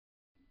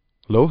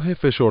لوح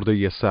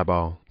فشرده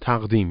سبا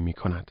تقدیم می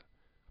کند.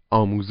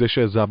 آموزش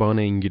زبان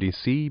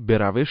انگلیسی به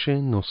روش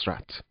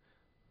نصرت.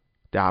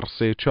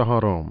 درس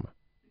 4.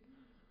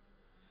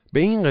 به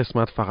این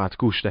قسمت فقط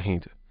گوش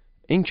دهید.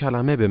 این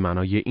کلمه به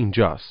معنای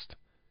اینجاست.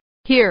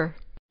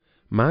 Here.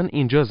 من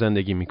اینجا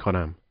زندگی می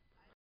کنم.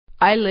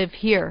 I live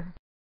here.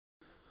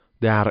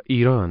 در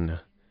ایران.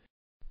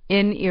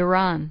 In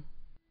Iran.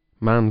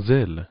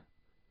 منزل.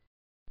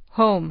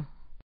 Home.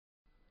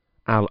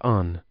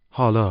 الان.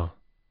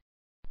 حالا.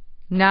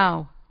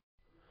 Now.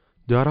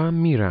 دارم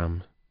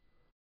میرم.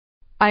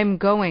 I'm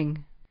going.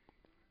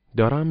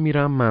 دارم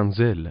میرم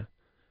منزل.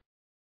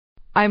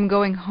 I'm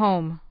going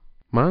home.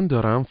 من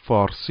دارم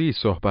فارسی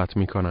صحبت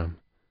می کنم.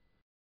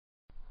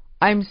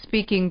 I'm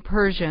speaking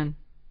Persian.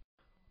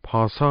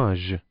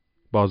 پاساژ.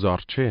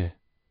 بازارچه.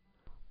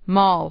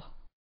 Mall.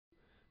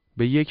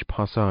 به یک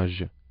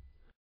پاساژ.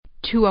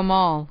 To a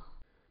mall.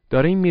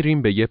 داریم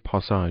میریم به یک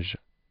پاساژ.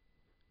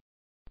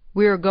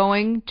 We're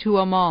going to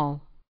a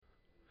mall.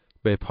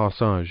 به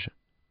پاساژ.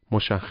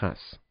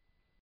 مشخص.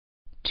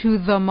 To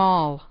the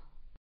mall.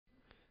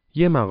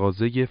 یه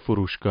مغازه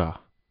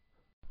فروشگاه.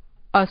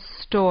 A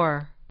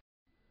store.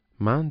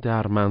 من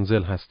در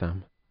منزل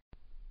هستم.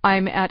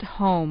 I'm at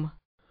home.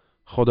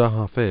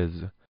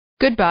 خداحافظ.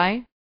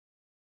 Goodbye.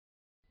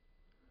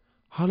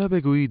 حالا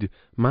بگویید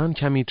من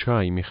کمی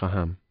چای می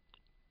خواهم.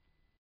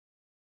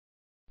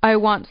 I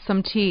want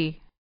some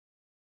tea.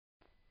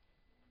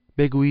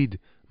 بگویید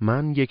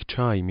من یک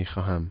چای می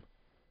خواهم.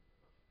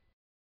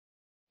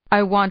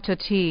 I want a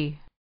tea.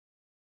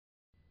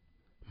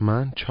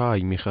 من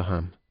چای می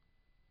خواهم.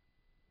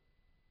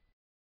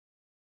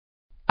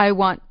 I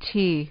want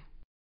tea.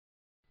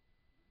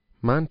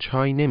 من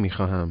چای نمی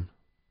خواهم.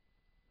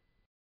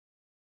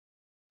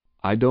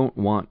 I don't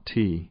want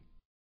tea.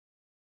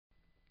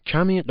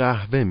 کمی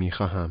قهوه می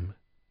خواهم.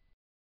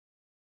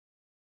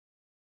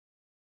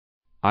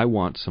 I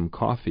want some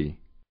coffee.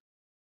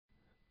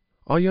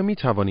 آیا می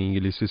توانی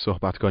انگلیسی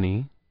صحبت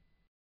کنی؟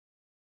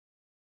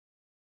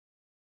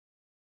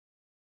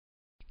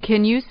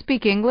 Can you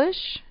speak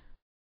English?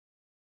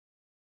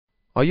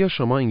 آیا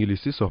شما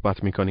انگلیسی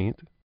صحبت می کنید؟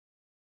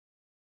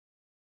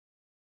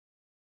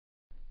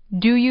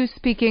 Do you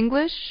speak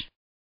English?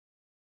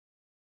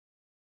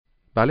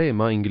 بله،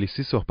 ما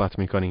انگلیسی صحبت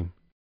می کنیم.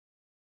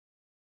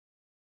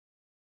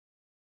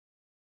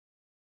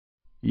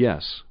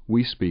 Yes,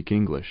 we speak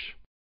English.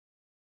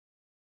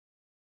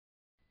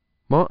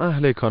 ما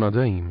اهل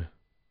کاناداییم.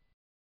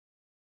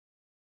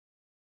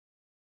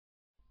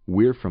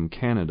 We're from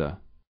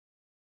Canada.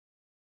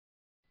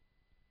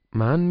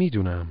 من می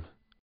دونم.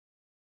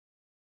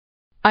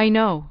 I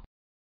know.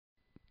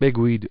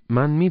 بگویید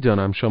من می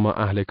دانم شما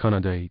اهل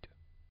کانادایید.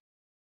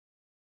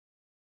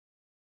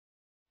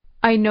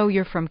 I know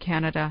you're from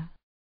Canada.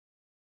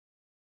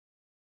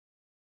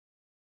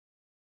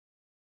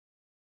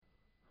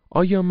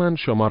 آیا من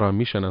شما را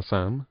می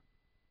شناسم؟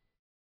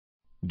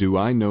 Do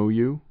I know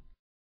you?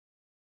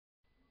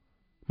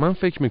 من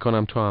فکر می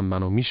کنم تو هم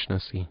منو می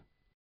شناسی.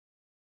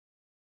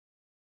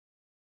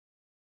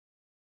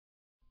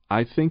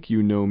 I think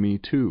you know me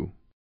too.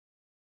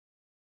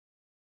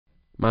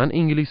 من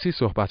انگلیسی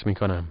صحبت می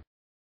کنم.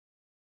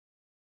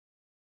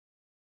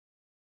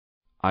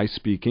 I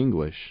speak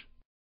English.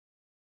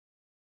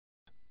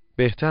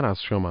 بهتر از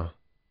شما.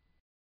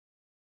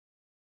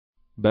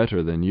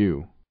 Better than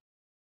you.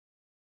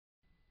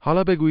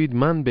 حالا بگویید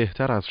من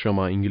بهتر از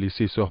شما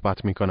انگلیسی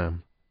صحبت می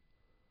کنم.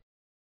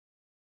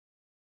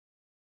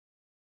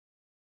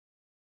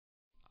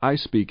 I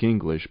speak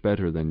English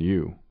better than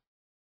you.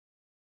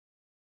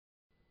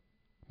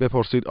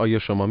 بپرسید آیا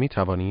شما می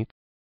توانید؟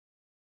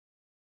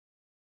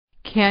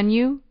 Can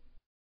you?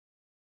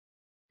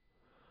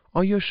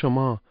 آیا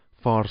شما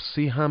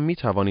فارسی هم می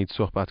توانید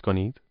صحبت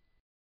کنید؟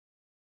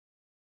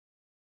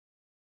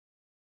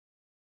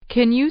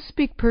 Can you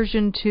speak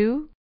Persian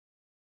too?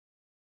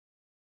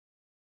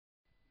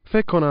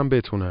 فکر کنم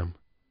بتونم.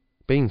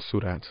 به این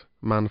صورت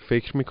من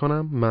فکر می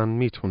کنم من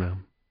می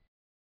تونم.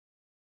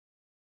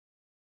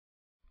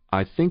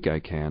 I think I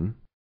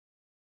can.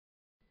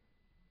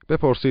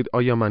 بپرسید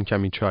آیا من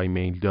کمی چای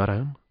میل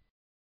دارم؟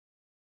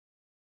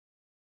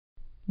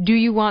 Do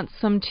you want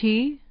some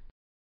tea?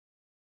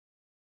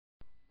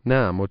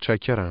 نه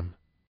متشکرم.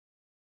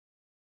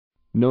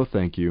 No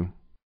thank you.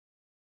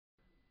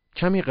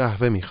 کمی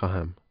قهوه می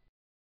خواهم.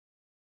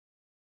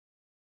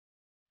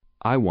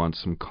 I want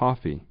some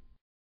coffee.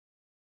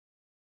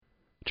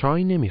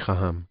 چای نمی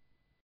خواهم.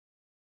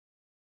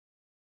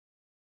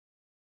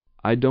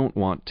 I don't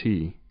want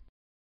tea.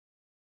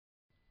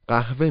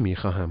 قهوه می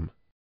خواهم.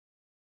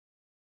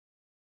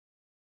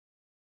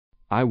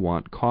 I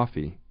want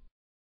coffee.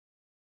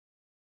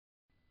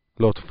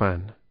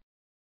 لطفاً.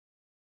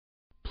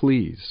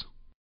 Please.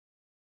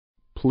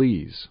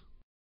 Please.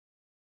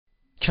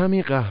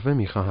 کمی قهوه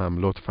می خواهم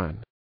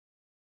لطفاً.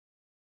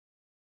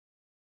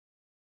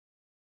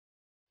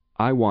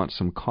 I want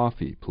some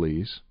coffee,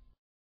 please.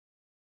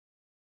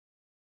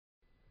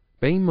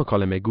 به این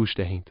مکالمه گوش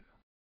دهید.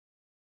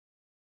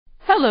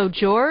 Hello,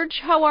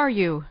 George. How are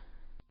you?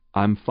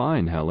 I'm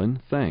fine,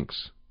 Helen,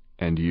 thanks.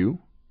 And you?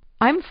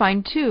 I'm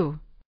fine too.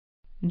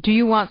 Do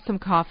you want some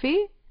coffee?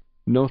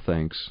 No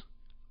thanks.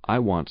 I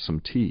want some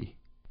tea.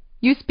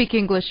 You speak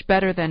English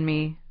better than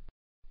me.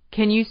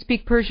 Can you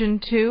speak Persian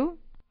too?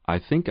 I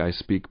think I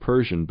speak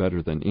Persian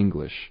better than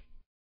English.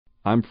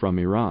 I'm from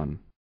Iran.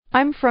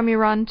 I'm from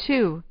Iran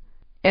too,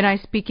 and I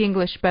speak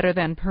English better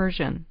than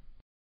Persian.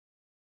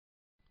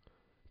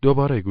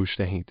 دوباره گوش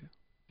دهید.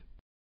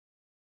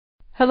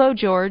 Hello,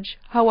 George.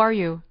 How are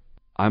you?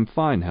 I'm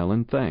fine,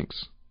 Helen,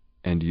 thanks.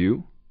 And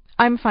you?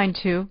 I'm fine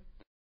too.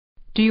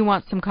 Do you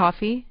want some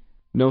coffee?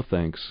 No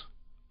thanks.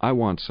 I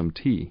want some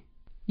tea.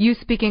 You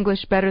speak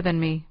English better than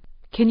me.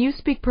 Can you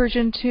speak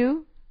Persian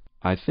too?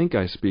 I think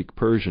I speak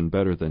Persian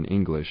better than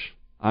English.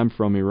 I'm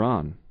from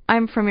Iran.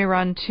 I'm from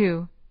Iran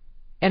too,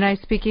 and I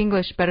speak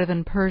English better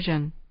than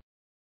Persian.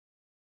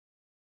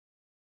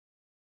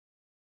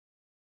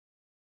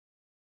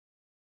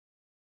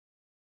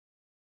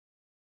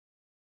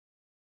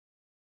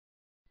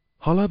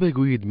 حالا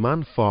بگویید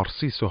من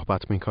فارسی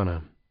صحبت می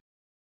کنم.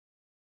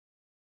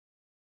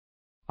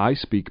 I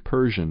speak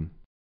Persian.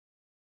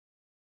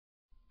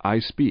 I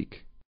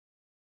speak.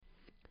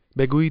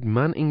 بگویید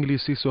من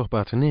انگلیسی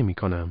صحبت نمی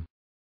کنم.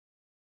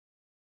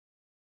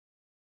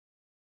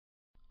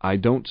 I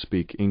don't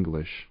speak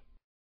English.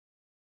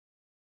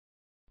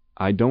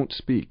 I don't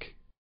speak.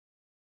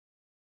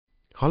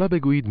 حالا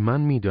بگویید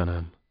من می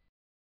دانم.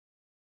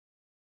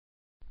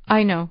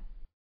 I know.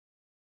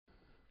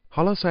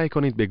 حالا سعی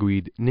کنید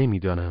بگویید نمی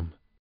دانم.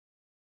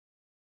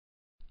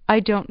 I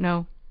don't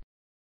know.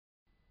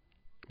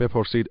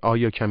 بپرسید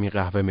آیا کمی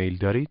قهوه میل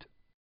دارید؟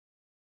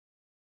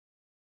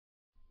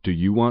 Do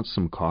you want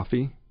some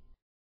coffee?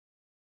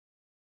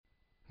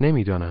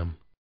 نمی دانم.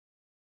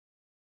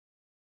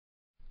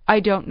 I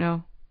don't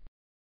know.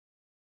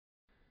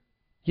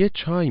 یه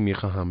چای می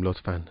خواهم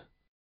لطفاً.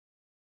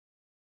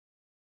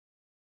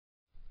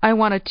 I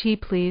want a tea,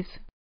 please.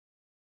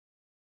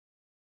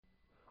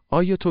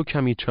 آیا تو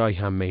کمی چای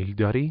هم میل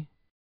داری؟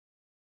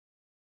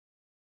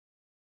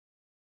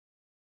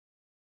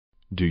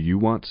 Do you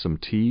want some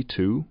tea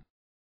too?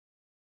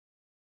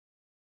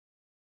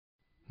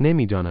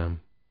 نمی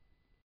دانم.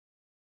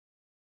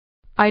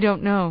 I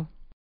don't know.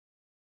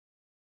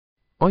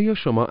 آیا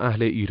شما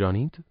اهل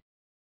ایرانید؟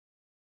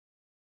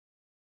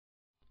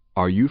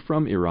 Are you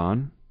from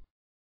Iran?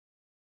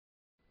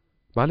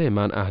 بله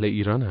من اهل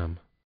ایرانم.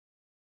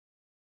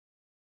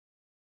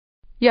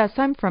 Yes,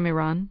 I'm from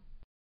Iran.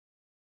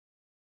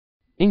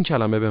 این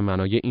کلمه به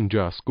معنای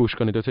اینجاست. گوش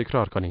کنید و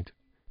تکرار کنید.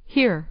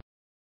 Here.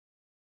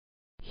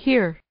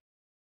 Here.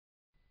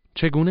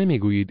 چگونه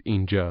میگویید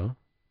اینجا؟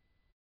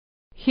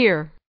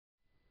 Here.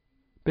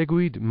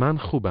 بگویید من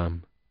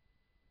خوبم.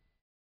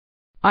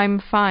 I'm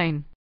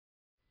fine.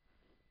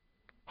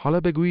 حالا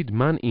بگویید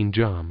من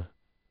اینجام.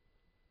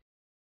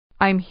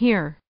 I'm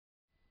here.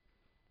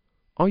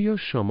 آیا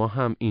شما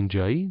هم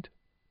اینجایید؟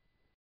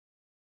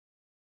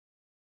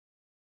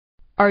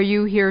 Are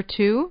you here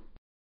too?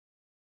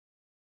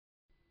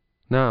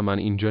 نه من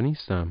اینجا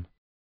نیستم.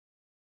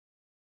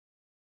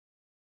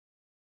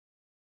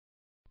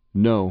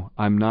 No,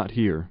 I'm not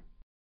here.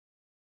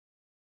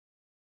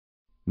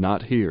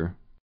 Not here.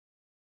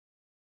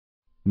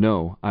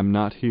 No, I'm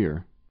not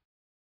here.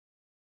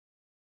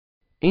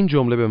 این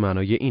جمله به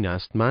معنای این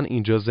است من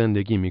اینجا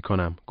زندگی می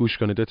کنم. گوش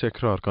کنید و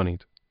تکرار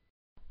کنید.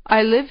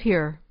 I live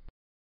here.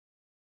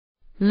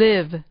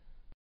 Live.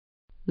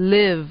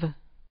 Live.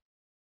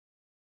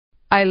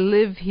 I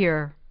live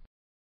here.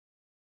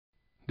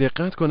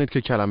 دقت کنید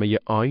که کلمه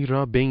آی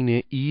را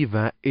بین ای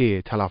و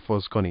ا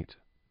تلفظ کنید.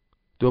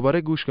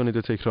 دوباره گوش کنید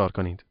و تکرار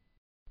کنید.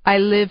 I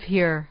live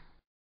here.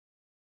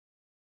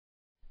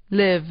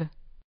 Live.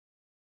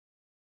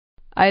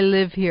 I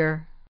live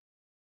here.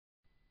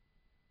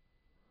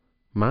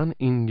 من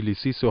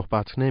انگلیسی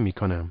صحبت نمی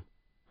کنم.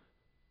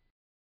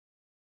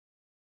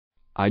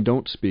 I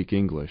don't speak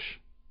English.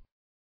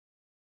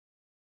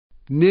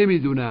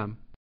 نمیدونم.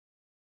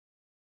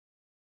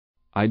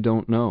 I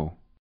don't know.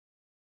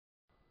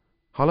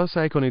 حالا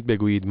سعی کنید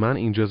بگویید من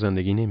اینجا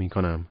زندگی نمی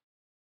کنم.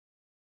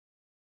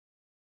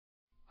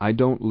 I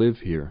don't live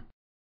here.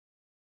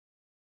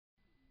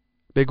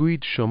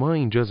 بگویید شما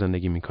اینجا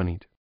زندگی می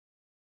کنید.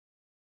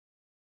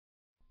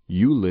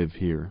 You live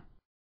here.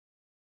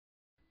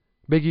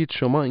 بگید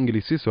شما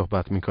انگلیسی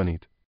صحبت می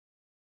کنید.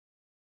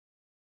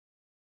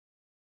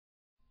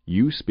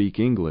 You speak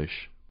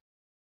English.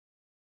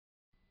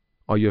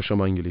 آیا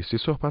شما انگلیسی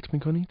صحبت می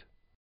کنید؟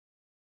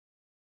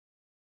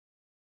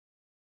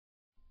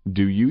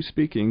 Do you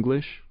speak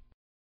English?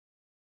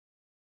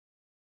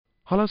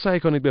 حالا سعی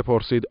کنید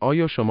بپرسید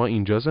آیا شما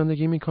اینجا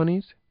زندگی می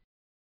کنید؟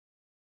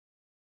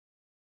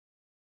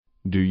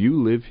 Do you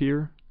live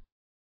here?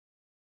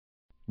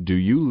 Do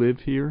you live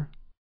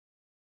here?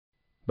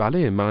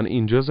 بله من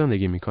اینجا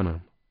زندگی می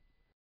کنم.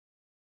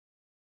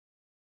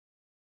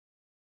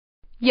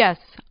 Yes,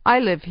 I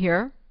live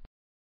here.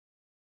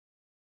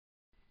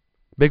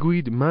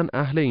 بگویید من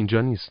اهل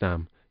اینجا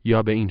نیستم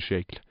یا به این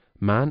شکل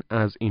من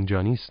از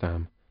اینجا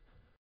نیستم.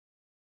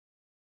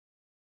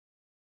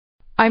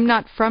 I'm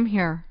not from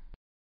here.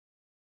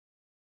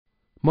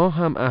 ما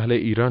هم اهل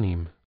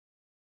ایرانیم.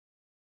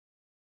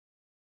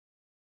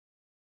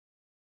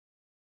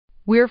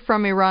 We're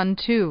from Iran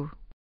too.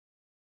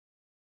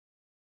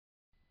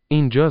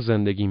 اینجا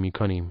زندگی می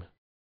کنیم.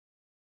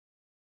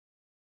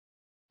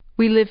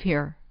 We live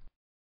here.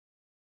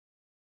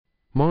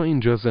 ما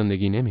اینجا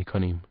زندگی نمی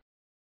کنیم.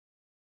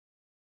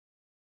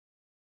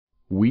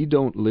 We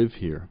don't live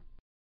here.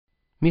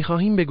 می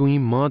خواهیم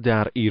بگوییم ما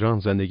در ایران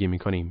زندگی می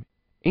کنیم.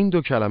 این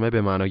دو کلمه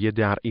به معنای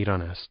در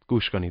ایران است.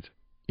 گوش کنید.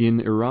 In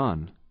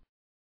Iran.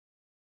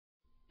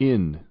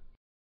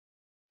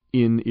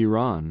 In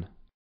Iran.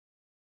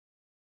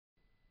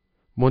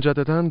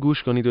 مجدداً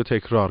گوش کنید و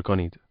تکرار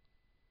کنید.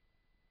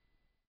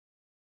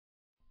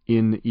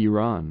 In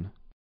Iran.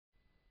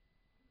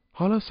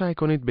 حالا سعی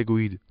کنید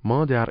بگویید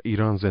ما در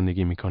ایران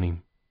زندگی می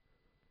کنیم.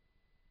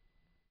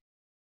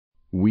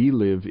 We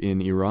live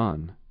in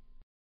Iran.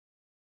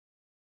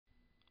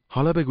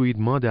 حالا بگویید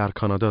ما در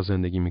کانادا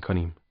زندگی می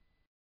کنیم.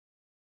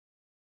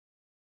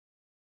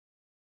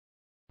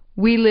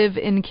 We live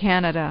in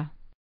Canada.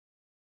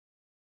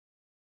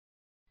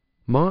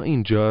 ما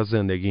اینجا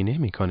زندگی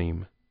نمی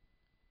کنیم.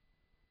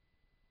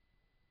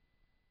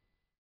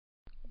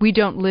 We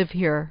don't live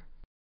here.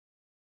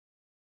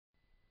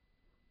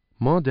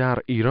 ما در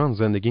ایران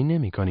زندگی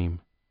نمی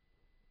کنیم.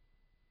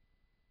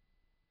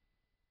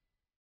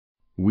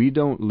 We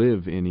don't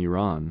live in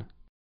Iran.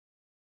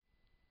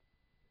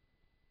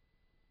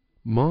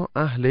 ما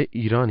اهل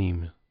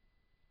ایرانیم.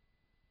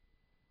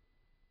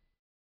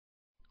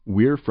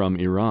 We're from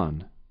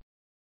Iran.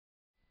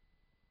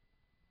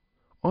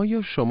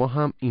 آیا شما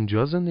هم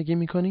اینجا زندگی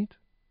می کنید؟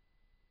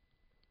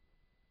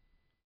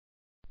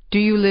 Do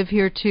you live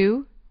here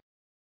too?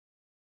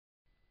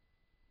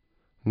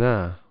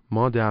 نه،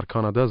 ما در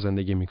کانادا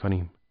زندگی می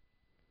کنیم.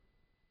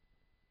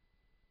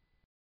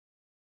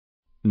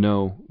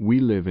 No, we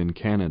live in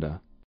Canada.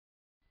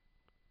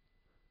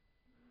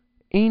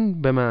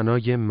 این به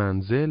معنای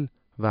منزل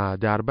و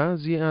در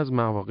بعضی از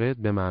مواقع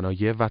به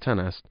معنای وطن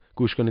است.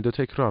 گوش کنید و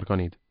تکرار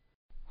کنید.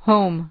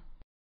 Home.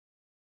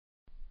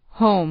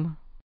 Home.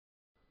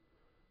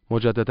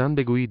 مجدداً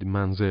بگویید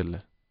منزل.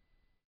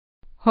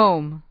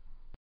 Home.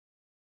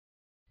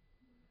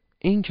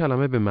 این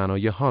کلمه به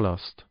معنای حال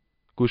است.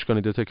 گوش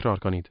کنید و تکرار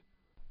کنید.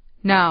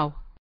 Now.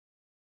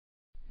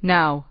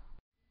 Now.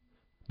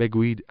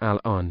 بگویید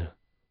الان.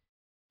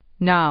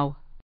 Now.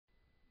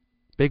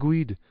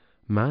 بگویید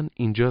من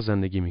اینجا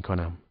زندگی می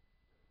کنم.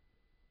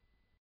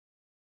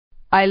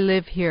 I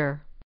live here.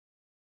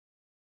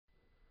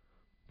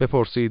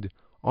 بپرسید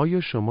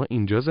آیا شما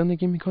اینجا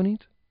زندگی می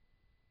کنید؟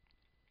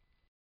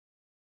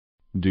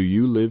 Do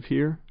you live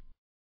here?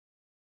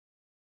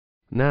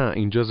 نه،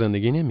 اینجا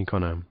زندگی نمی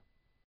کنم.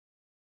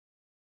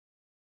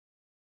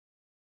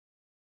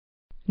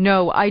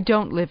 No, I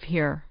don't live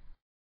here.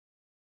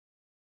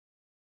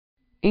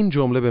 این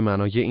جمله به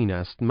معنای این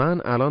است: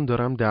 من الان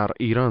دارم در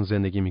ایران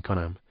زندگی می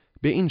کنم.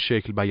 به این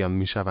شکل بیان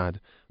می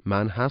شود: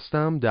 من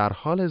هستم در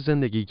حال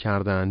زندگی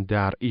کردن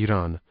در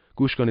ایران.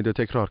 گوش کنید و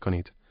تکرار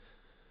کنید.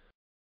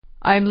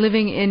 I'm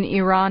living in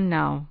Iran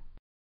now.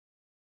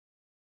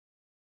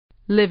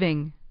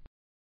 Living.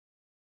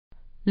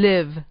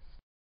 Live.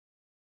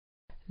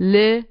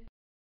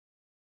 Living.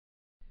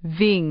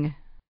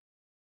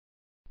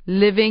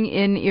 Living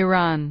in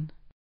Iran.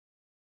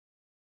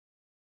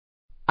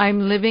 I'm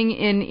living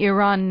in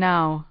Iran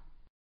now.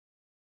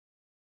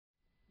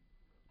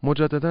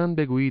 مجدداً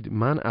بگویید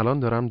من الان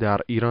دارم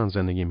در ایران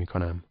زندگی می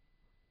کنم.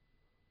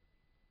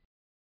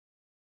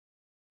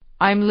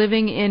 I'm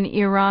living in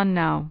Iran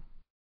now.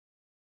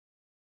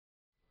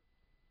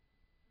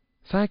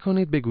 سعی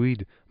کنید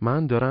بگویید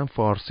من دارم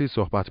فارسی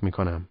صحبت می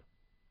کنم.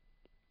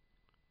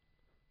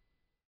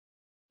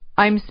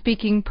 I'm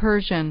speaking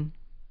Persian.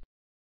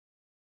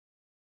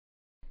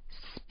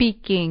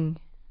 Speaking.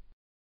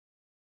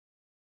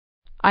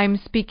 I'm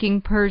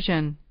speaking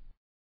Persian.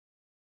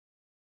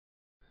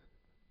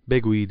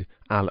 بگویید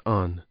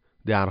الان،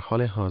 در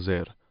حال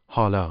حاضر،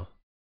 حالا.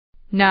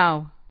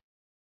 Now.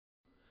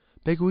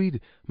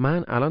 بگویید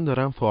من الان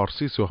دارم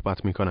فارسی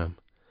صحبت می کنم.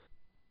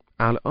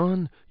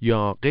 الان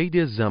یا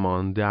قید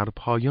زمان در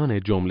پایان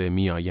جمله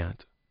می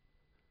آید.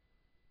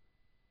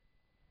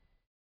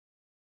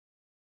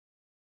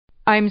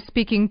 I'm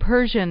speaking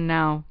Persian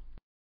now.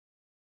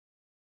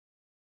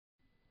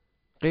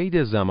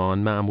 قید زمان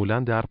معمولاً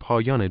در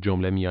پایان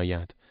جمله می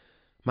آید.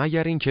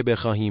 مگر اینکه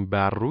بخواهیم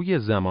بر روی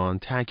زمان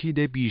تأکید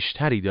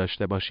بیشتری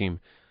داشته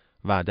باشیم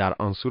و در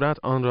آن صورت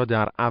آن را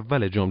در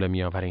اول جمله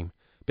می آوریم.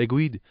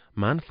 بگویید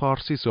من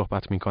فارسی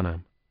صحبت می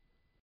کنم.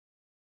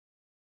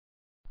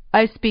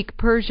 I speak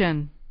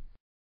Persian.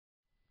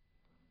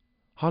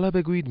 حالا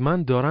بگویید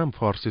من دارم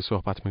فارسی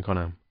صحبت می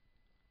کنم.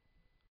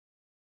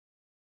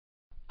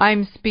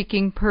 I'm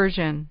speaking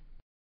Persian.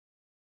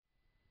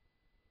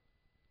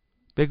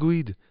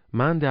 بگویید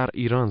من در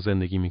ایران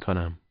زندگی می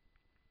کنم.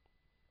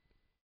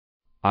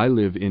 I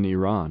live in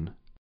Iran.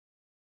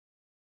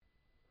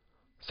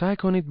 سعی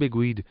کنید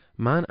بگویید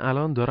من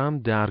الان دارم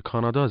در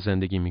کانادا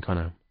زندگی می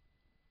کنم.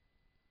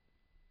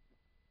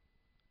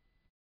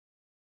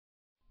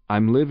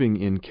 I'm living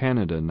in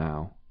Canada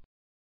now.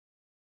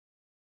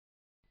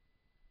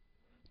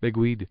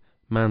 بگویید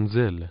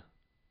منزل.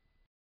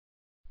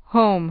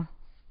 Home.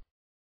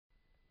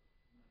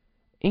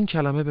 این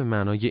کلمه به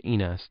معنای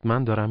این است: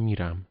 من دارم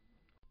میرم.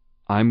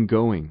 I'm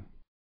going.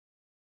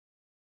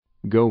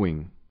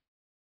 Going.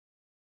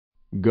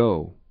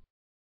 Go.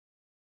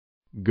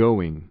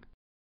 Going.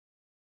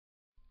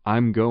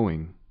 I'm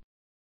going.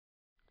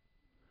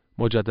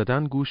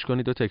 مجدداً گوش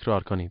کنید و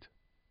تکرار کنید.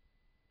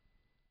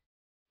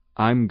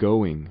 I'm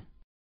going.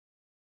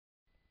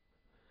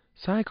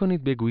 سعی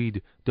کنید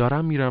بگویید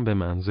دارم میرم به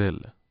منزل.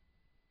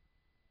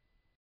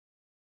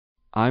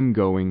 I'm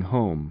going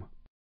home.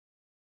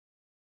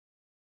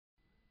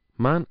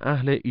 من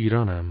اهل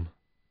ایرانم.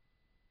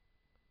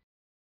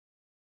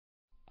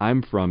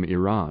 I'm from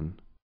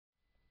Iran.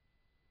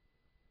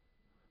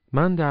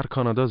 من در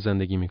کانادا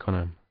زندگی می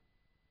کنم.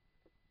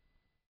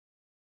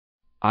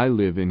 I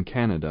live in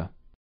Canada.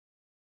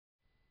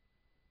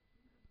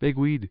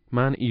 بگویید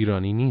من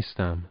ایرانی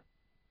نیستم.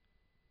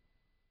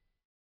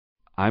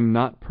 I'm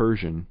not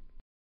Persian.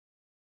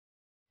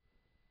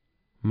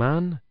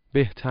 من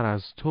بهتر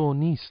از تو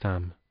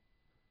نیستم.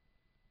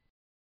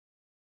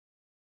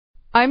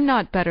 I'm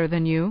not better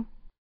than you.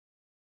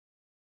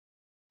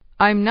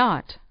 I'm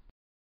not.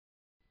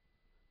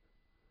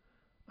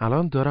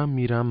 الان دارم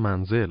میرم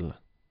منزل.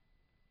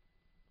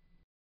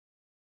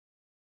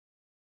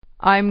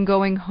 I'm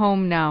going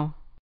home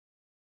now.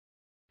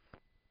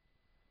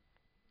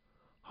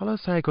 حالا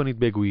سعی کنید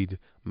بگویید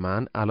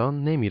من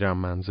الان نمیرم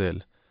منزل.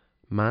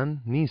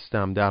 من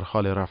نیستم در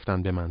حال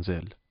رفتن به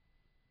منزل.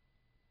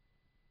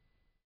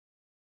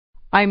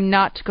 I'm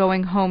not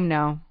going home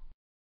now.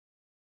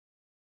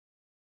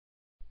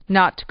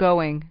 Not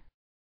going.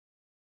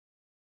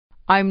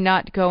 I'm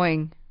not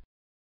going.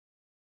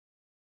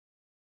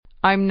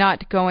 I'm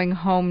not going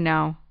home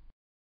now.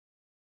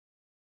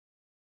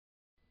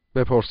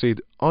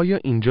 بپرسید آیا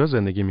اینجا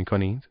زندگی می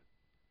کنید؟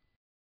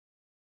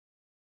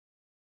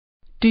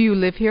 Do you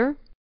live here?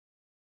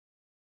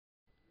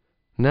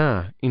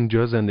 نه،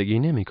 اینجا زندگی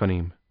نمی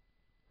کنیم.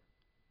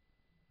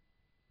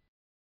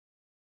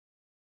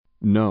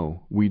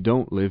 No, we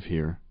don't live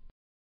here.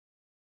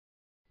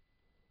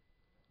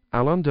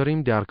 الان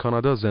داریم در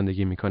کانادا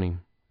زندگی می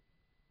کنیم.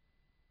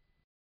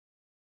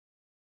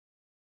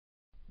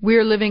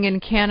 We're living in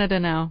Canada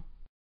now.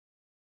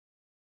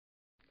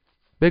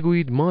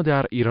 بگویید ما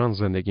در ایران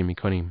زندگی می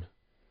کنیم.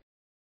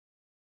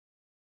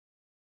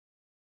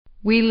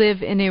 We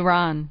live in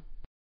Iran.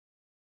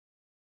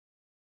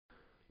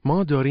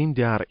 ما داریم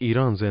در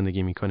ایران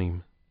زندگی می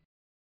کنیم.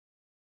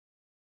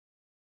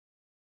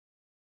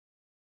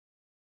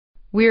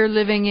 We're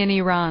living in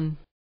Iran.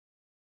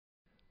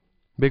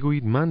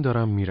 بگویید من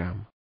دارم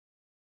میرم.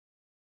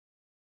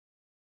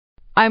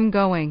 I'm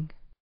going.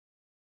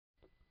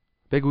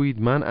 بگویید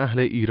من اهل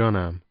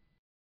ایرانم.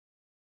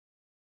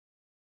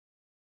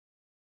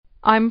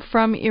 I'm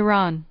from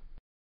Iran.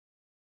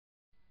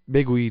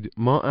 بگویید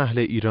ما اهل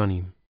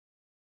ایرانیم.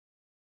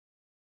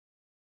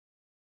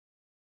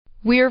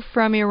 We're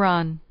from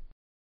Iran.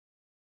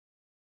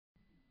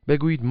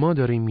 بگویید ما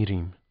داریم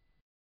میریم.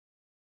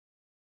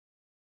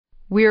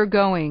 We're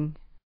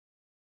going.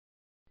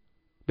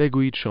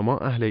 بگویید شما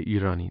اهل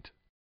ایرانید.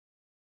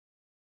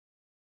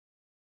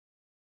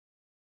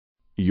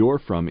 You're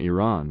from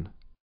Iran.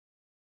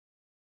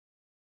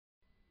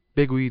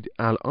 بگویید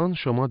الان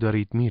شما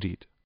دارید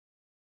میرید.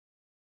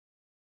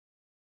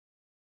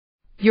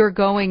 You're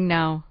going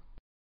now.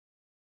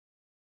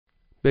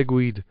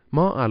 بگویید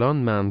ما الان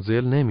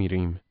منزل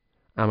نمیریم.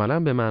 عملاً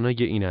به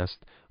معنای این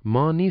است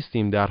ما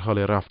نیستیم در حال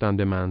رفتن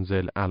به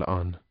منزل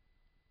الان.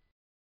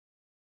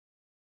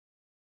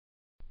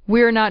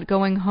 We're not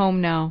going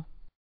home now.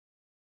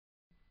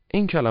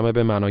 این کلمه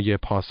به معنای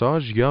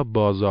پاساژ یا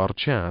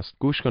بازارچه است.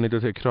 گوش کنید و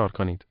تکرار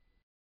کنید.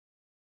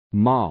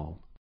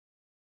 Mall.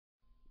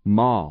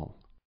 Mall.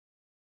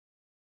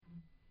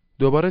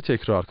 دوباره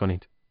تکرار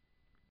کنید.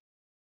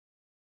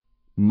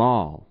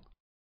 Mall.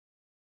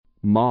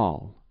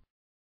 Mall.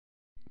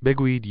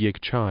 بگویید یک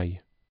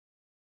چای.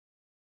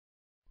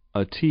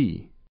 A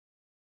tea.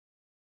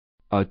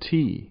 A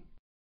tea.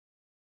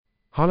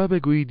 حالا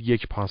بگویید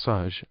یک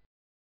پاساژ.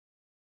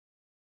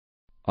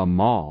 A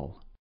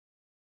mall.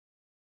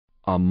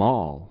 A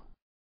mall.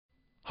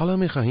 حالا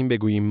می‌خواهیم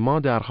بگوییم ما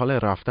در حال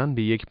رفتن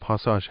به یک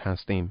پاساژ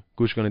هستیم.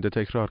 گوش کنید و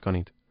تکرار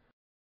کنید.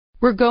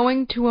 We're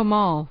going to a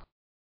mall.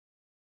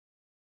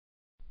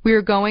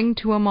 We're going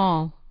to a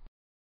mall.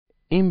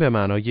 این به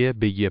معنای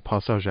به یک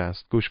پاساژ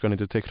است. گوش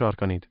کنید و تکرار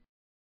کنید.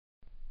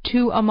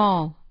 To a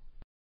mall.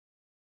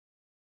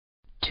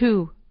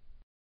 To.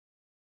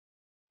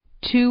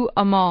 To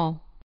a mall.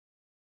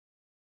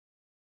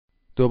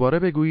 دوباره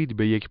بگویید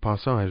به یک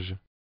پاساژ.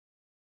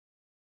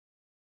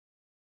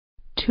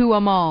 To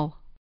a mall.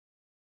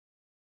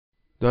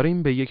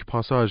 داریم به یک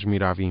پاساژ می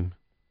رویم.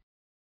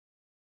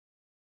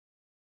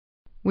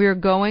 We're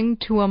going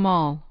to a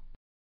mall.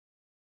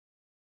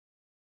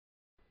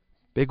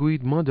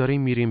 بگویید ما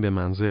داریم میریم به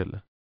منزل.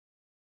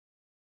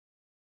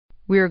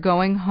 We're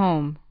going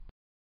home.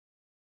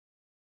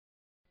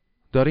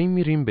 داریم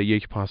میریم به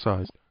یک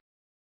پاساژ.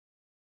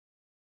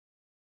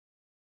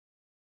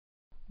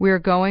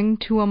 We're going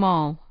to a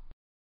mall.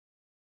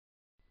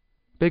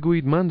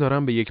 بگویید من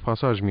دارم به یک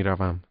پاساژ می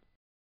روم.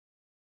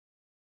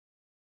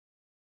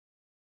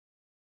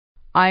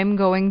 I'm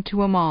going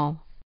to a mall.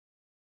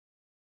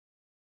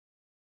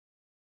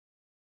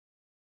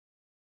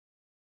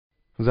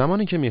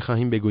 زمانی که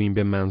می‌خواهیم بگوییم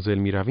به منزل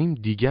می‌رویم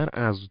دیگر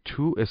از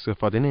تو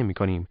استفاده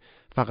نمی‌کنیم.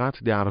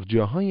 فقط در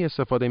جاهایی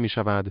استفاده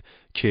می‌شود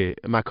که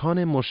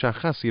مکان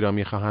مشخصی را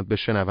می‌خواهد به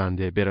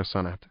شنونده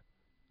برساند.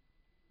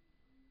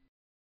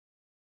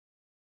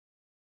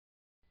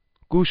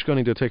 گوش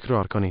کنید و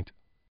تکرار کنید.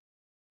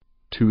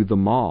 To the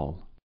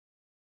mall.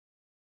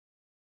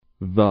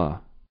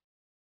 The.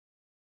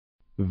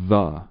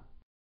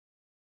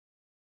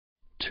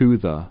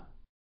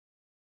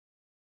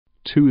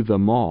 To the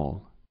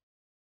mall.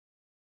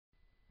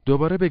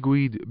 دوباره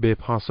بگویید به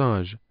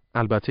پاساژ،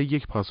 البته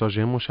یک پاساژ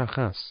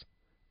مشخص.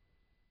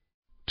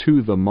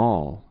 To the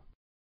mall.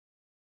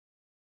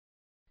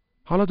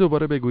 حالا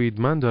دوباره بگویید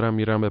من دارم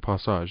میرم به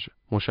پاساژ،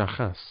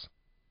 مشخص.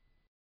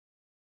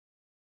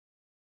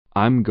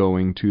 I'm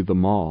going to the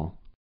mall.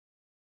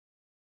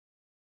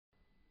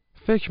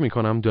 فکر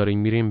می‌کنم داریم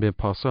میریم به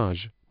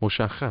پاساژ،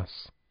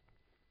 مشخص.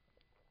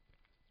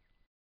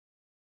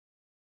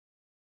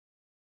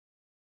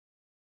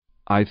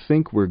 I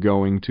think we're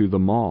going to the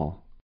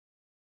mall.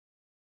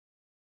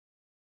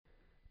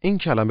 این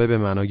کلمه به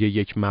معنای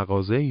یک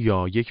مغازه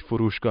یا یک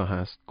فروشگاه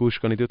است. گوش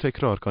کنید و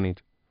تکرار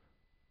کنید.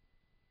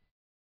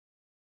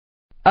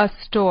 A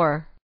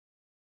store.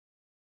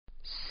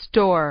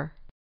 Store.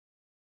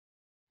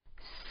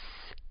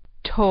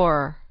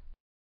 Store.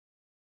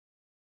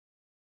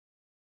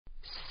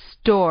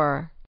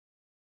 Store.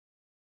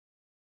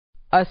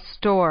 A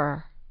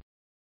store.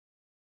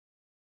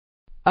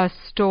 A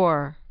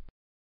store.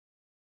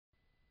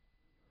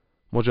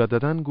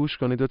 مجدداً گوش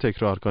کنید و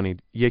تکرار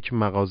کنید. یک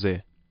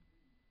مغازه.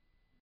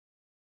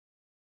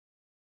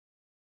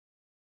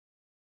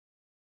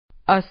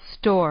 A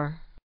store.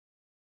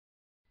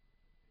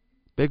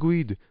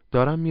 بگویید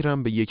دارم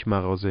میرم به یک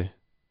مغازه.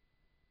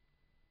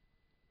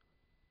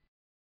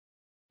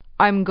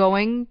 I'm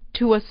going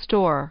to a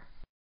store.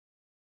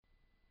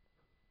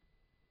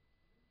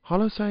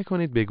 حالا سعی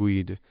کنید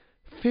بگویید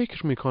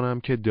فکر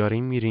می‌کنم که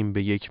داریم میریم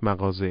به یک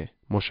مغازه،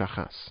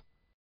 مشخص.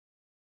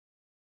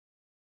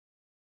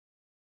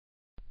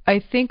 I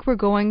think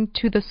we're going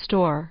to the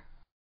store.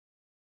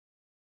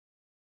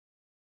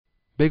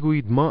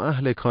 بگویید ما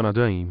اهل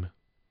کاناداییم.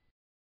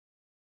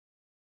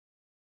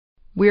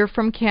 We're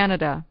from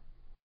Canada.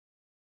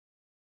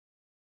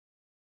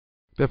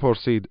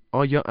 بپرسید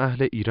آیا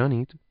اهل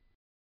ایرانید؟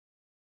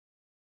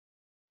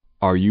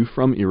 Are you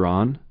from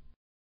Iran?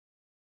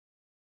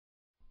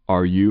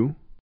 Are you?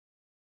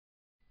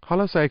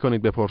 حالا سعی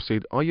کنید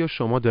بپرسید آیا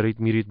شما دارید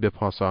میرید به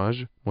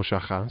پاساژ،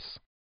 مشخص.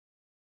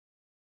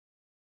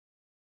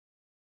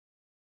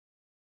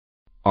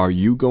 Are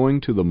you going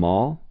to the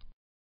mall?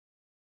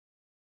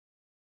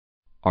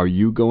 Are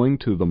you going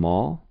to the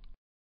mall?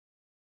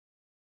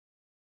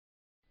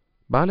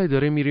 بله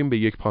داریم میریم به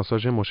یک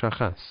پاساژ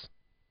مشخص.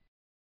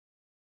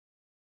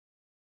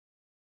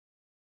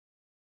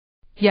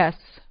 Yes,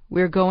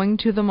 we're going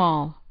to the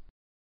mall.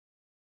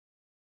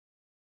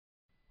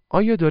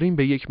 آیا داریم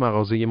به یک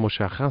مغازه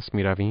مشخص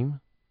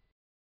میرویم؟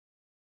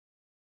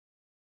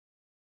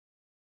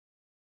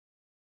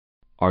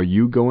 Are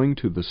you going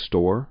to the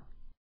store?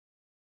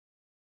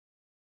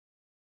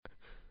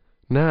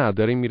 نه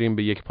داریم میریم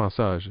به یک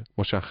پاساژ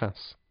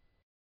مشخص.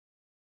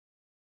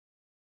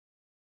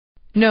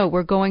 No,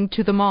 we're going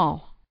to the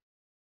mall.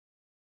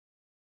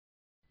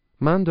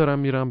 من دارم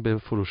میرم به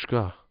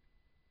فروشگاه.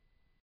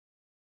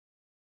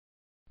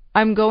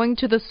 I'm going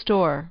to the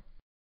store.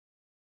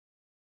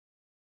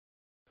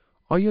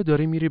 آیا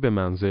داری میری به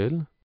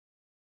منزل؟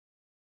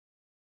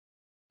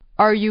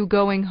 Are you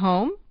going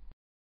home?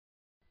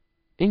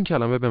 این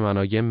کلمه به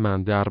معنای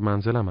من در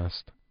منزلم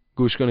است.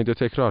 گوش کنید و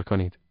تکرار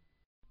کنید.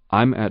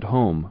 I'm at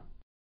home.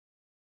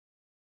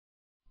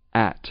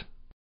 At.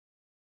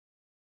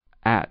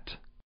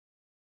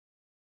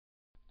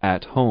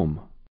 At home.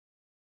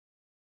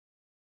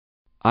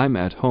 I'm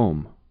at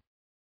home.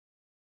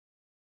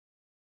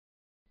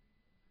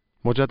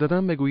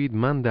 مجدداً بگویید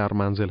من در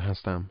منزل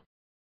هستم.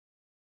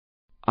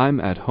 I'm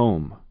at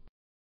home.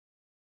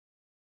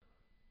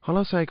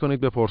 حالا سعی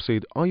کنید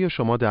بپرسید آیا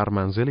شما در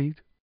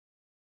منزلید؟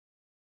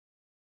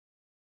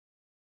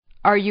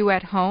 Are you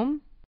at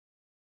home?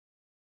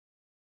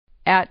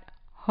 At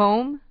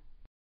home?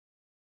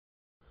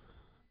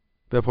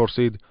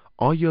 بپرسید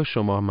آیا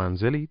شما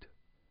منزلید؟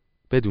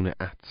 بدون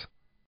ات.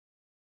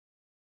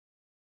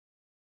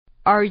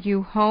 Are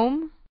you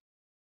home?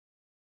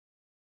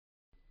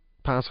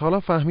 پس حالا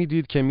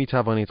فهمیدید که می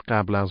توانید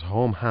قبل از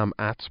هوم هم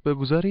ات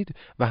بگذارید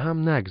و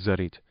هم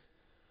نگذارید.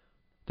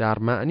 در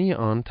معنی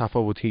آن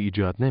تفاوتی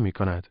ایجاد نمی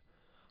کند.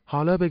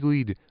 حالا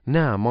بگویید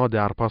نه ما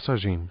در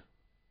پاساژیم.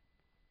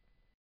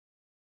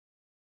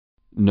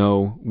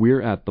 No,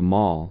 we're at the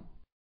mall.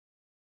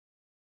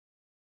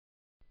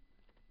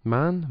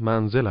 من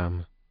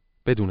منزلم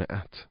بدون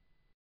ات.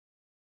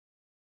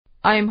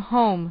 I'm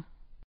home.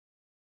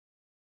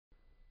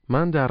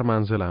 من در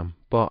منزلم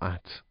با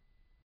ات.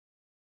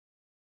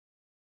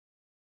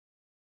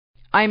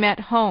 I'm at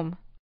home.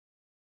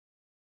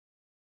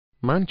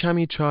 من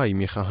کمی چای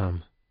می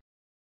خواهم.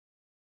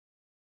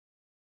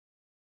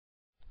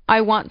 I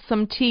want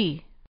some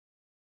tea.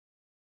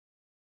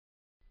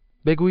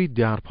 بگویید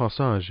در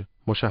پاساژ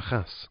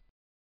مشخص.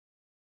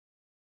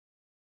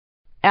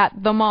 At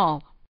the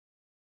mall.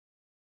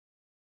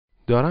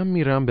 دارم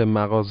میرم به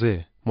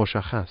مغازه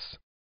مشخص.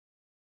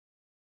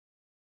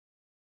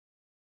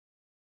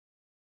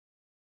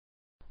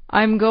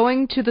 I'm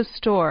going to the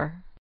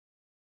store.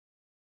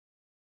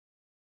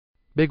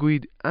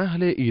 بگویید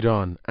اهل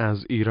ایران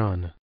از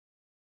ایران.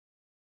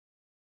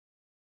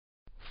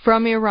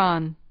 From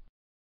Iran.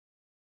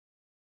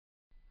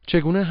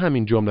 چگونه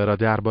همین جمله را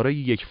درباره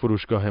یک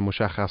فروشگاه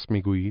مشخص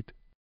میگویید؟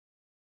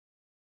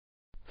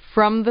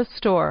 From the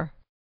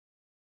store.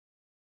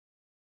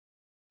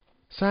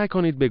 سعی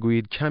کنید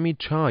بگویید کمی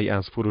چای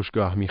از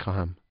فروشگاه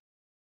میخواهم.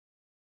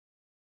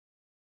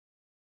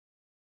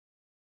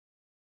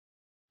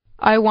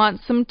 I want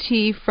some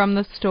tea from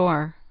the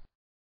store.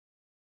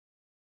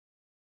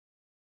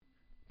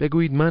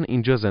 بگویید من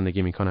اینجا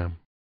زندگی میکنم.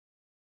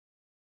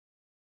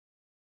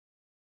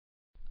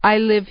 I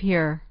live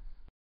here.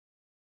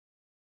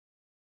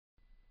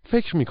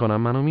 فکر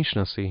میکنم منو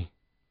میشناسی.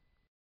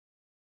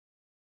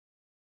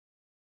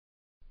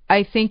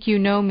 I think you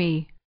know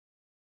me.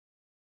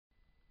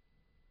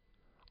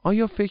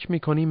 آیا فکر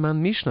میکنی من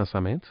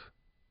میشناسمت؟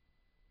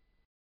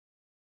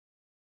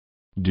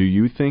 Do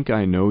you think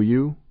I know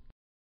you?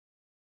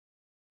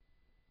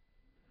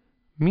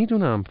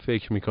 میدونم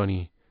فکر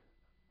میکنی.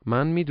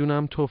 من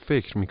میدونم تو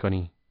فکر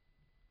میکنی.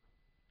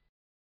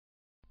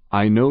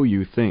 I know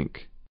you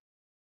think.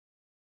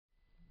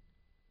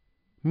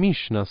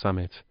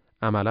 میشناسمت.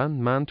 عملاً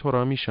من تو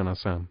را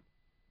میشناسم.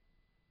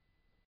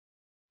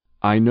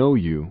 I know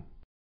you.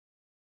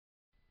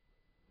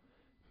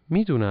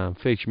 میدونم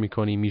فکر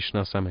میکنی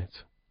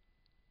میشناسمت.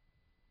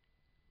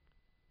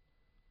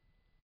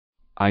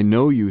 I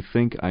know you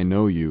think I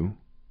know you.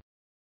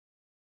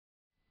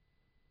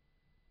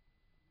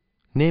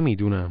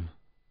 نمیدونم.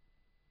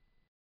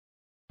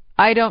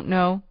 I don't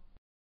know.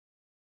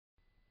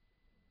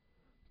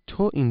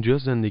 تو اینجا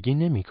زندگی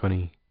نمی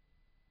کنی.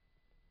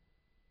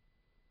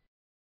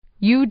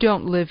 You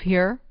don't live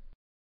here.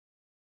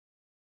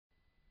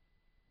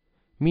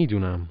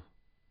 میدونم.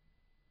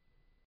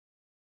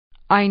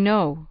 I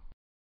know.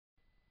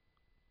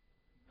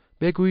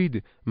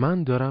 بگویید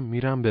من دارم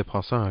میرم به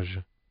پاساژ.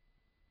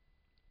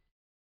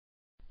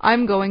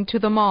 I'm going to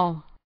the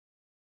mall.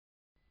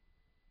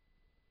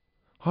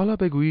 حالا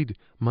بگویید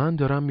من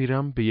دارم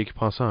میرم به یک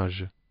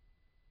پاساژ.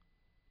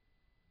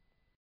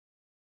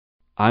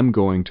 I'm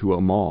going to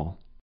a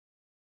mall.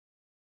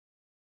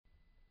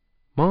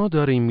 ما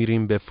داریم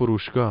میریم به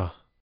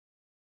فروشگاه.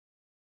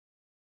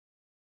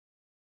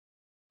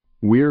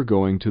 We're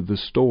going to the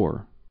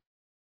store.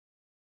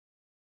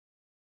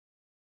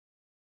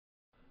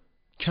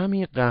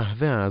 کمی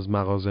قهوه از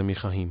مغازه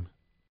میخواهیم.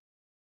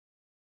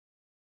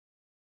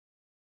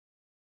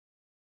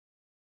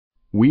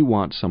 We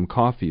want some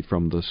coffee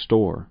from the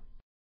store.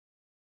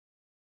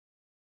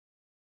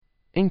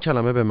 این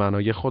کلمه به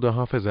معنای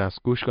خداحافظ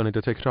است. گوش کنید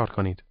و تکرار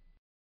کنید.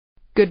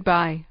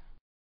 Goodbye.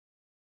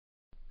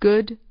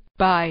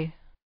 Goodbye.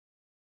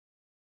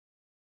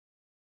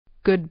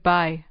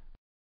 Goodbye.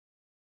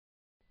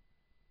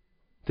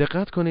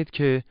 دقت کنید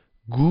که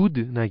گود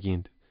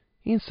نگید.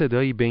 این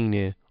صدایی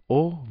بین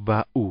او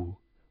و او.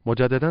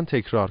 مجددا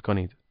تکرار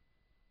کنید.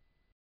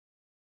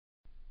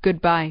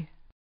 Goodbye.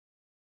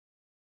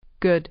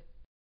 Good.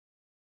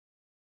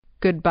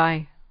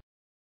 Goodbye.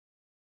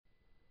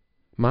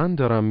 من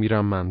دارم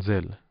میرم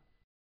منزل.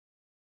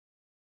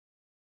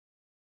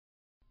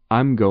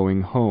 I'm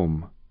going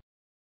home.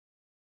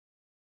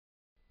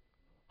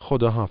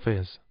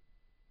 خداحافظ.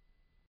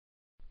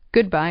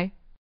 Goodbye.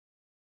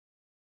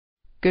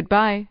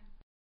 Goodbye.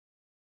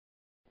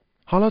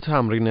 حالا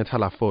تمرین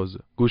تلفظ.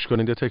 گوش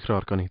کنید و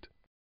تکرار کنید.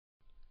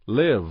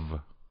 Live.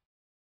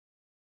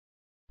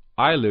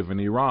 I live in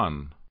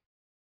Iran.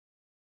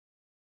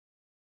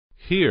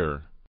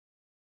 Here.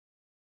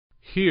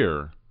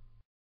 Here.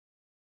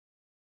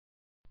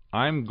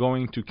 I'm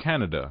going to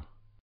Canada.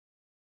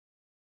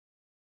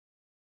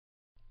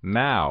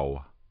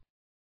 Now.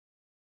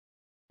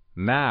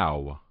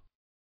 Now.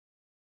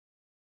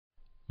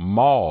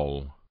 Mall.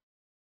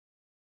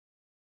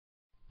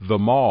 The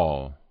mall.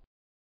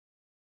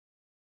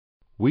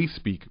 We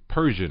speak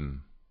Persian.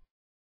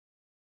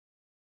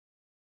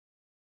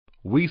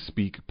 We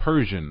speak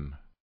Persian.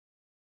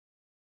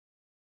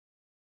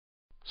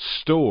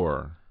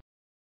 Store.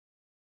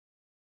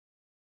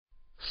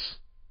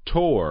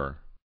 Store.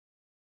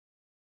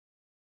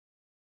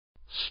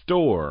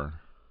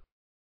 Store.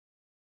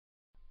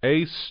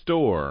 A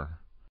store.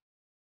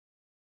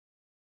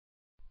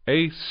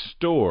 A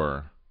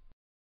store.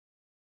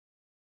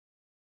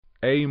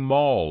 A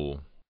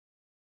mall.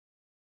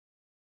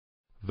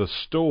 The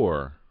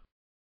store.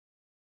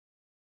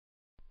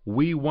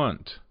 We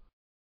want.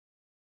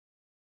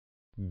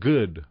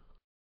 Good.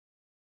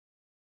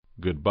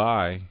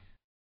 Goodbye.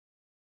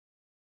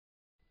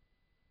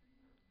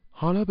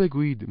 حالا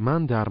بگویید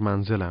من در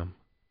منزلم.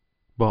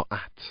 با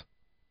ات.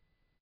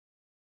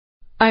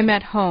 I'm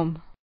at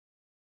home.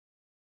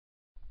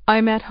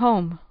 I'm at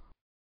home.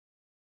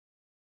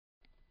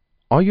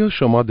 آیا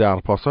شما در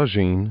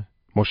پاساژین؟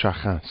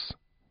 مشخص.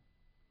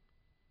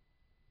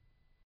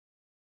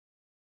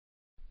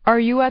 Are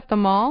you at the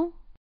mall?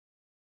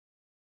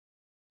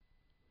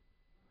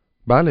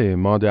 بله،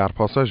 ما در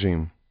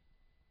پاساژیم.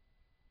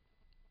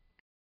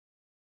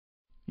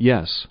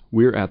 Yes,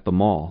 we're at the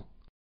mall.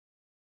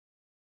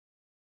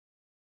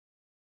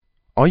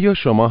 آیا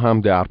شما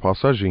هم در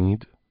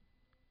پاساژید؟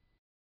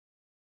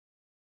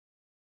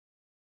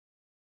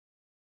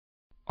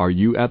 Are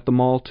you at the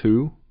mall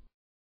too?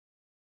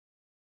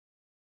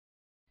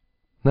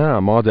 نه،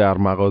 ما در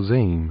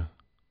مغازه‌ایم.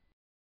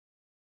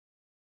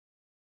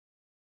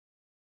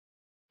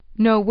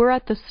 No, we're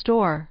at the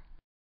store.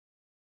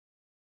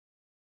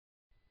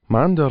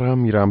 من دارم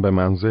میرم به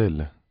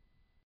منزل.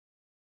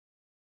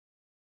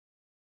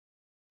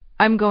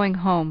 I'm going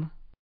home.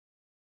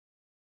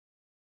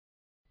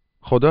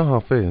 خدا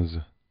حافظ.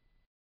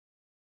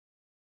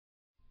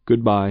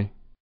 Goodbye.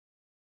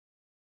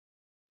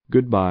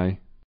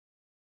 Goodbye.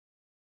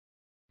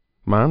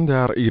 من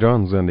در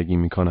ایران زندگی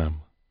می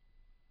کنم.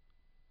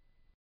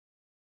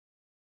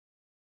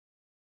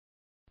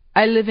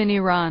 I live in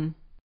Iran.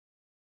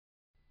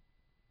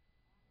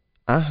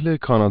 اهل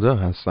کانادا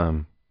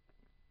هستم.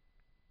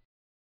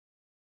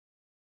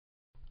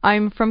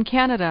 I'm from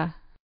Canada.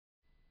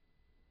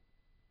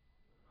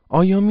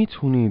 آیا می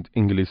تونید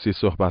انگلیسی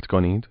صحبت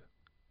کنید؟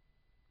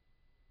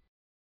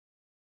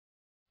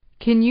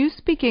 Can you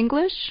speak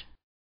English?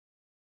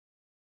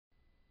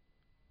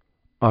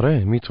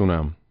 آره، می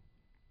تونم.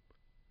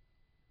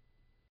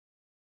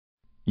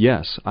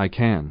 Yes, I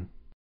can.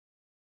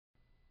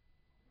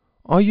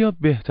 آیا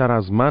بهتر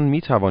از من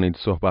می توانید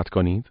صحبت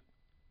کنید؟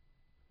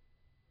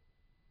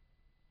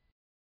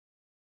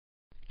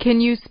 Can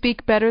you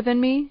speak better than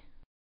me?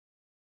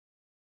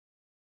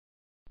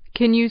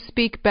 Can you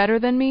speak better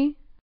than me?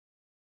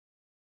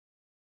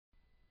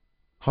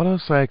 حالا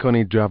سعی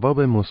کنید جواب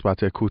مثبت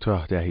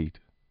کوتاه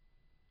دهید.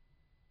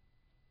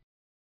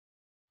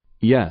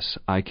 Yes,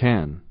 I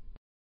can.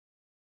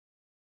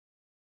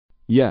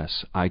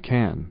 Yes, I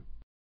can.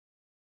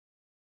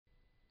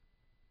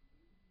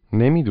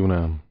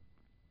 نمیدونم.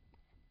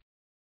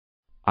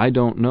 I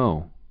don't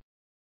know.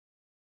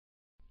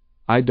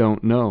 I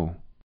don't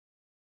know.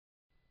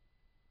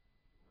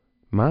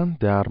 من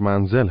در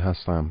منزل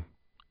هستم.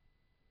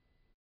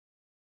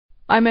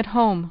 I'm at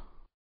home.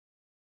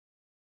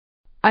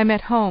 I'm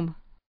at home.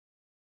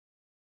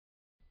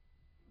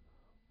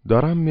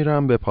 دارم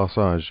میرم به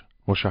پاساژ.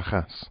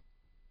 مشخص.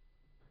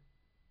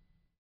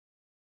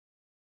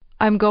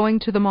 I'm going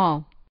to the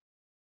mall.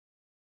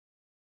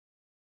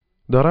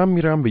 دارم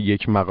میرم به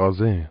یک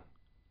مغازه.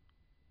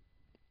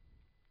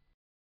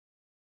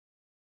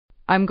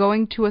 I'm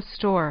going to a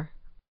store.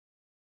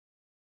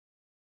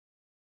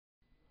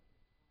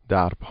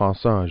 در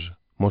پاساژ.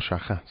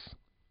 مشخص.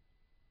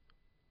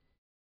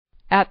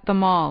 At the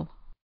mall.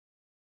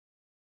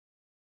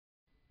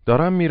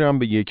 دارم میرم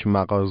به یک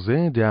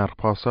مغازه در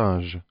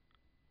پاساژ.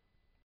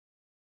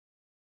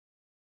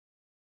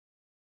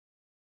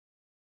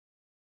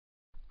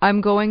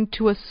 I'm going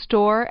to a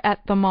store at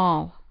the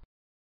mall.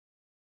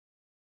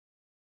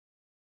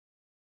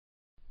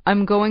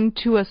 I'm going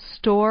to a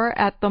store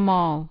at the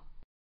mall.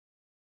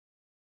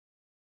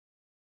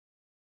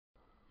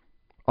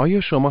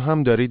 آیا شما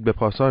هم دارید به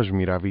پاساژ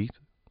می روید؟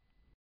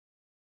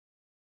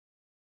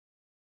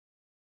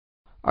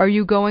 Are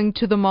you going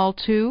to the mall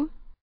too?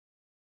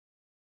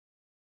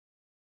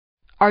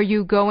 Are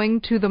you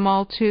going to the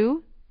mall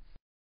too?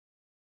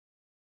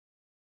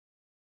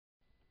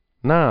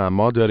 نه،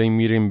 ما داریم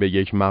میریم به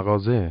یک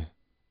مغازه.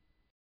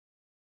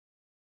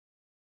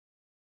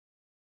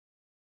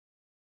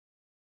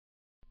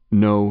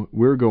 No,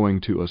 we're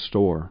going to a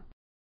store.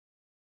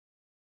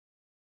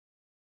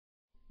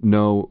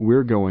 No,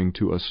 we're going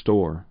to a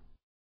store.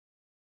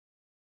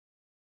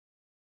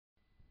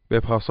 به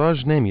پاساژ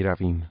نمی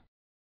رویم.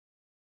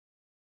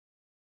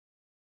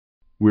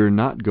 We're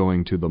not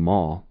going to the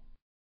mall.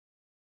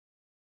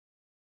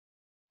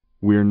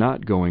 We're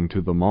not going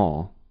to the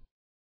mall.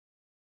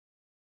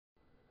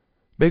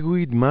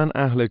 بگویید من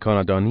اهل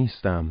کانادا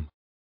نیستم.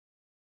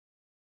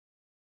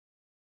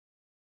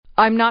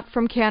 I'm not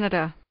from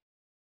Canada.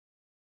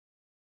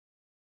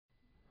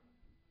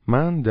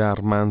 من در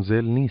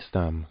منزل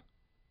نیستم.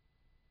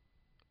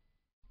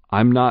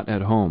 I'm not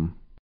at home.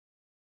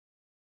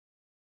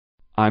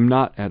 I'm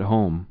not at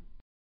home.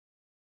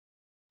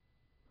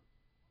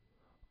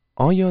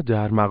 آیا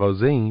در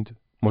مغازه اید؟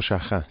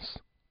 مشخص.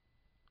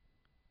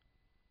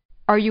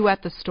 Are you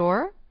at the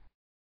store?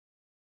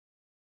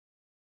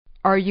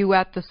 Are you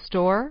at the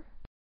store?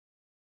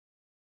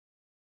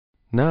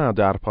 نه،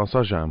 در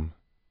پاساژم.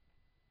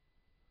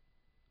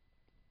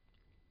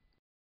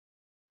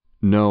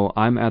 No,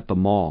 I'm at the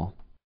mall.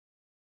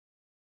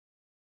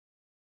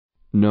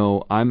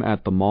 No, I'm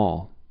at the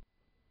mall.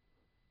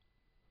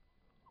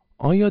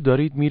 آیا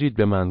دارید میرید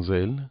به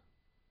منزل؟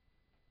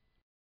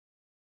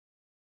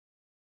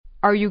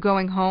 Are you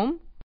going home?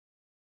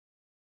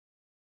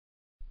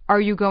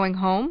 Are you going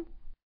home?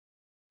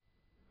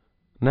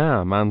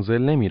 نه،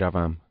 منزل نمی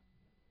روم.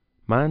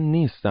 من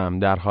نیستم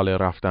در حال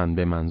رفتن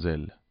به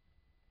منزل.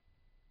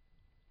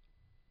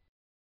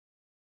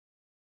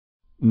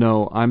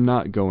 No, I'm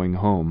not going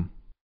home.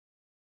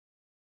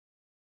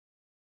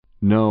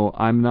 No,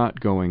 I'm not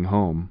going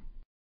home.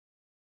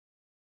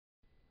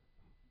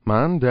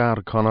 من در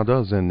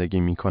کانادا زندگی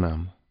می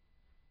کنم.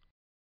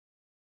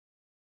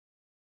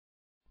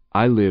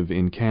 I live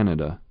in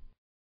Canada.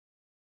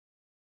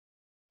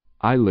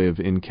 I live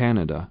in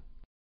Canada.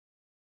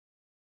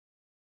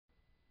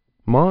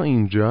 ما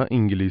اینجا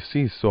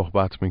انگلیسی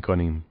صحبت می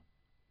کنیم.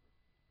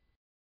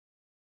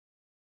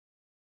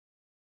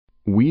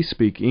 We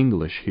speak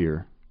English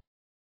here.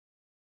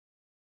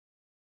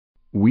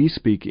 We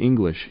speak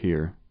English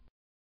here.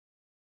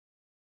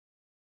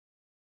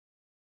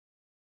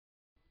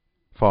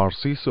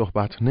 فارسی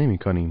صحبت نمی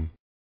کنیم.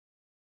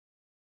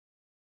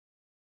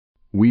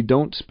 We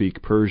don't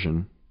speak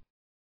Persian.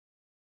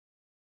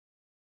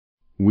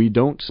 We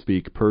don't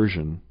speak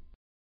Persian.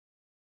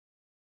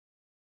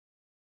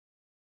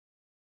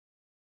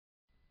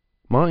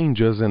 ما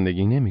اینجا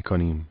زندگی نمی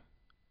کنیم.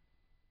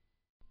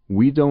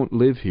 We don't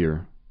live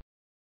here.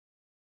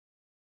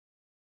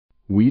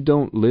 We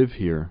don't live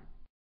here.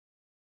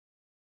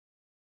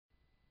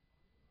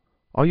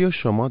 آیا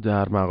شما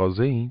در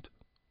مغازه اید؟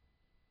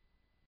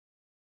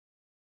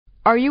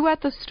 Are you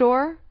at the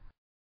store?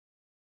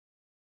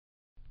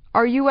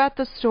 Are you at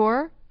the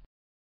store?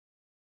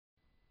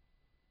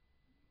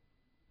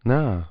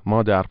 نه،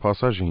 ما در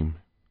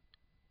پاساژیم.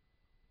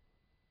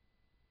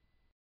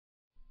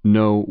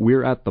 No,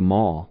 we're at the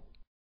mall.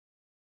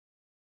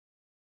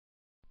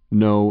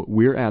 No,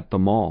 we're at the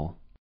mall.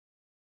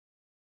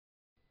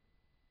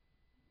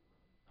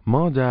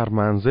 ما در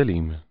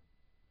منزلیم.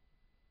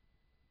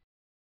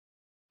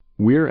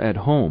 We're at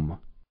home.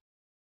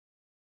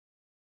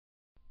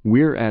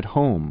 We're at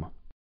home.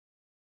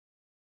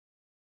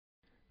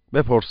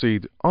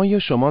 بپرسید آیا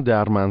شما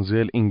در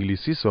منزل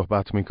انگلیسی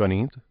صحبت می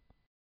کنید؟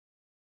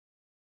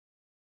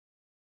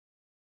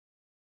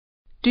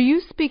 Do you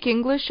speak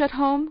English at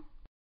home?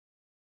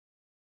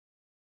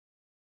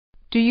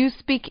 Do you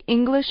speak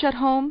English at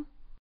home?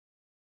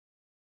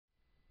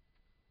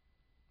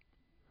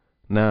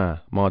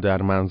 نه، ما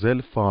در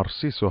منزل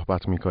فارسی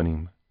صحبت می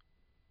کنیم.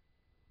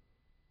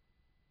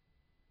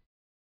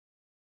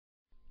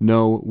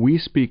 No, we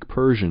speak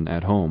Persian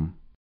at home.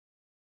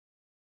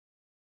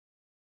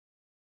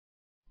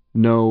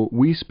 No,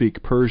 we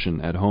speak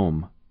Persian at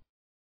home.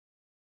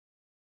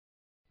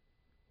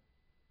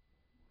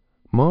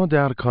 ما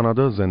در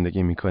کانادا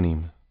زندگی می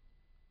کنیم.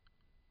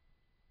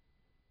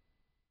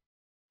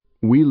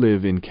 We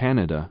live in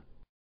Canada.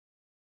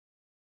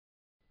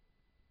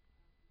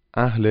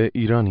 اهل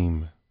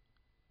ایرانیم.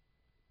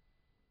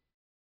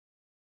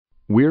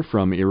 We're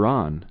from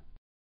Iran.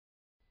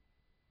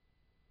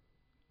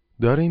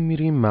 داریم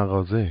میریم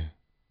مغازه.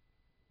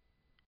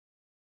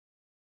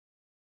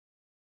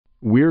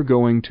 We're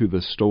going to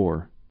the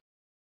store.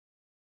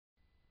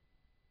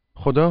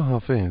 خدا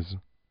حافظ.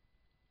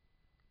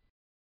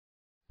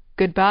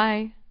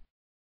 Goodbye.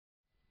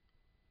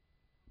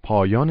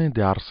 پایان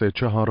درس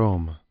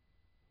 4.